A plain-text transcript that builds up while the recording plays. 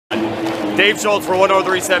Dave Schultz for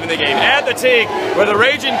 103.7 The Game. At the Teague, where the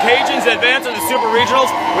Ragin Cajuns advance to the Super Regionals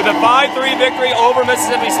with a 5-3 victory over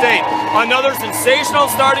Mississippi State. Another sensational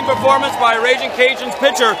starting performance by Ragin Cajuns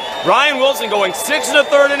pitcher Ryan Wilson, going 6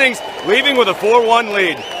 1/3 innings, leaving with a 4-1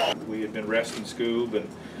 lead. We had been resting Scoob and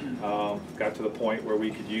got to the point where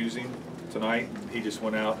we could use him tonight. He just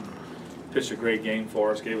went out and pitched a great game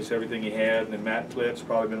for us, gave us everything he had. And then Matt Plitt's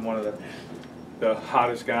probably been one of the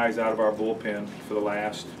hottest guys out of our bullpen for the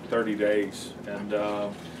last 30 days. And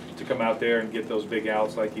to come out there and get those big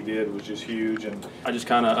outs like he did was just huge. And I just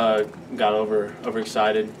kind of got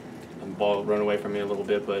overexcited, and the ball run away from me a little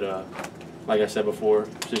bit. But like I said before,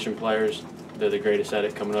 position players, they're the greatest at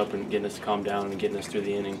it, coming up and getting us to calm down and getting us through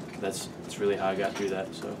the inning. That's really how I got through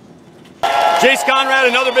that. So. Jace Conrad,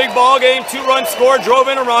 another big ball game, 2 runs scored, drove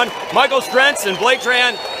in a run. Michael Strentz and Blake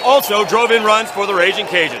Tran also drove in runs for the Ragin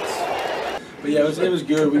Cajuns. But yeah, it was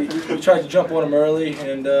good. We tried to jump on them early,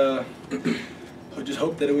 and we just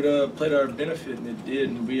hoped that it would play to our benefit, and it did.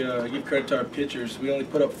 And we give credit to our pitchers. We only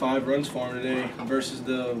put up 5 runs for them today versus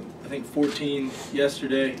I think 14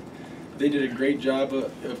 yesterday. They did a great job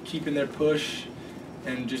of keeping their push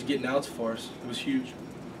and just getting outs for us. It was huge.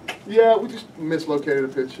 Yeah, we just mislocated a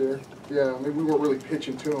pitch there. Yeah, I mean, we weren't really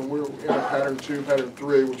pitching to them. We were in a pattern 2, pattern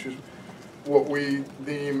 3, which is what we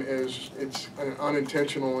deem as it's an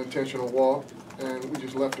intentional walk, and we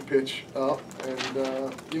just left the pitch up.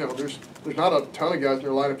 And you know, there's not a ton of guys in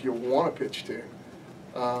your lineup you want to pitch to.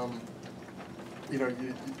 You know,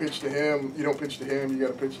 you pitch to him, you don't pitch to him. You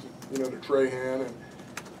got to pitch to, you know, to Trahan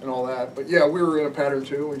and all that. But yeah, we were in a pattern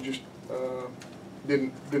 2. We just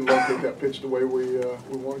didn't locate that pitch the way we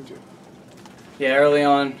wanted to. Yeah, early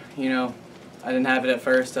on, you know, I didn't have it at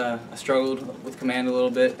first. I struggled with command a little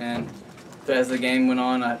bit, and as the game went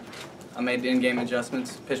on, I made in-game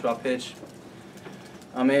adjustments, pitch by pitch.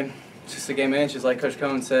 I mean, it's just a game of inches, like Coach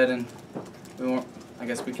Cohen said, and I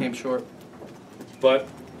guess we came short. But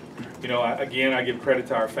you know, again, I give credit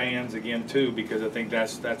to our fans again too, because I think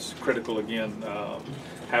that's critical again.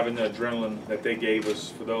 Having the adrenaline that they gave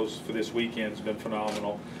us for this weekend has been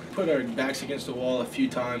phenomenal. Put our backs against the wall a few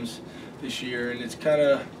times this year, and it's kind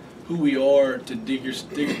of who we are to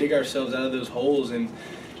dig ourselves out of those holes, and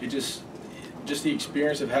it just the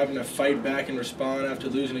experience of having to fight back and respond after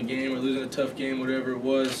losing a game or losing a tough game, whatever it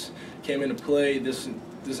was, came into play this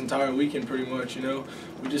entire weekend pretty much. You know,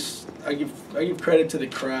 I give credit to the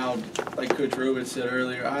crowd, like Coach Robert said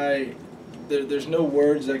earlier. There's no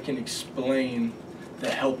words that can explain the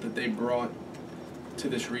help that they brought to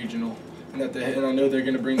this regional, and I know they're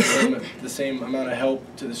going to bring the same amount of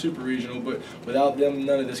help to the Super Regional, but without them,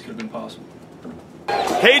 none of this could have been possible.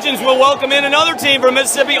 Cajuns will welcome in another team from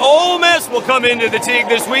Mississippi. Ole Miss will come into the Teague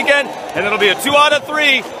this weekend, and it'll be a 2 out of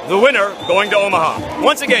 3, the winner going to Omaha.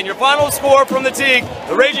 Once again, your final score from the Teague: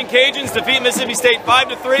 the Ragin Cajuns defeat Mississippi State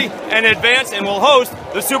 5-3 and advance, and will host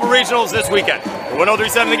the Super Regionals this weekend. For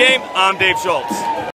 103.7 The Game, I'm Dave Schultz.